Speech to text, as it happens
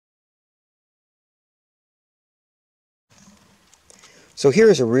So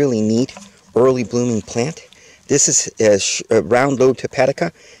here is a really neat early blooming plant. This is round-lobed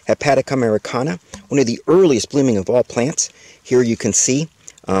hepatica, Hepatica americana, one of the earliest blooming of all plants. Here you can see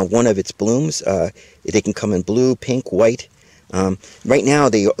one of its blooms. They can come in blue, pink, white. Right now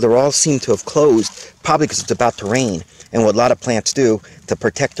they all seem to have closed, probably because it's about to rain. And what a lot of plants do to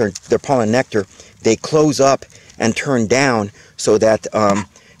protect their pollen nectar, they close up and turn down so that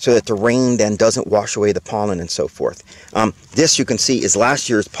the rain then doesn't wash away the pollen and so forth. This, you can see, is last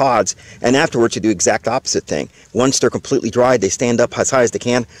year's pods, and afterwards you do the exact opposite thing. Once they're completely dried, they stand up as high as they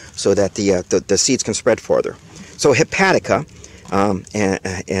can so that the seeds can spread farther. So hepatica,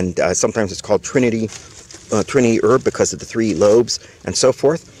 and sometimes it's called Trinity herb because of the 3 lobes and so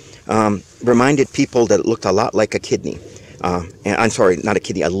forth, reminded people that it looked a lot like a kidney. And I'm sorry, not a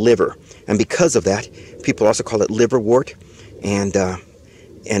kidney, a liver. And because of that, people also call it liverwort.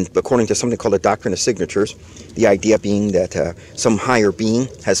 And according to something called the doctrine of signatures, the idea being that some higher being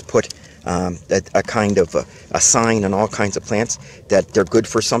has put a kind of a sign on all kinds of plants that they're good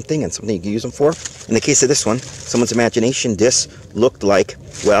for something and something you can use them for. In the case of this one, someone's imagination, this looked like,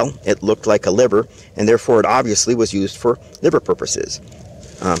 well, it looked like a liver, and therefore it obviously was used for liver purposes.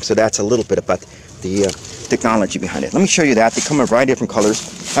 So that's a little bit about the technology behind it. Let me show you that. They come in a variety of different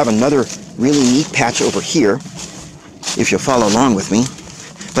colors. I have another really neat patch over here, if you'll follow along with me.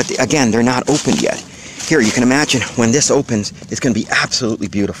 But again, they're not opened yet. Here, you can imagine when this opens, it's going to be absolutely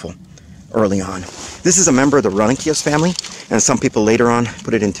beautiful early on. This is a member of the ranunculus family, and some people later on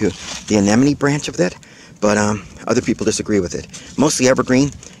put it into the anemone branch of that, but other people disagree with it. Mostly evergreen.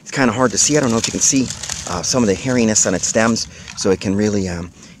 It's kind of hard to see. I don't know if you can see some of the hairiness on its stems, so it can really,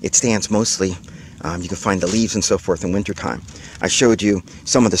 it stands mostly, you can find the leaves and so forth in wintertime. I showed you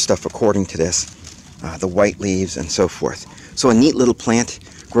some of the stuff according to this, the white leaves and so forth. So a neat little plant,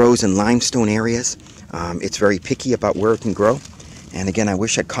 grows in limestone areas. It's very picky about where it can grow. And again, I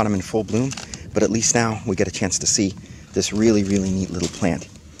wish I'd caught them in full bloom, but at least now we get a chance to see this really, really neat little plant.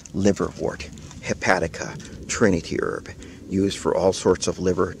 Liverwort, hepatica, Trinity herb, used for all sorts of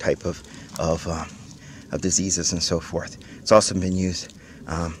liver type of diseases and so forth. It's also been used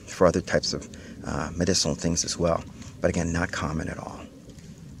for other types of medicinal things as well, but again, not common at all.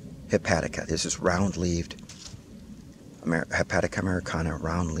 Hepatica, this is round-leaved, Hepatica americana,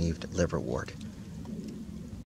 round-leaved liverwort.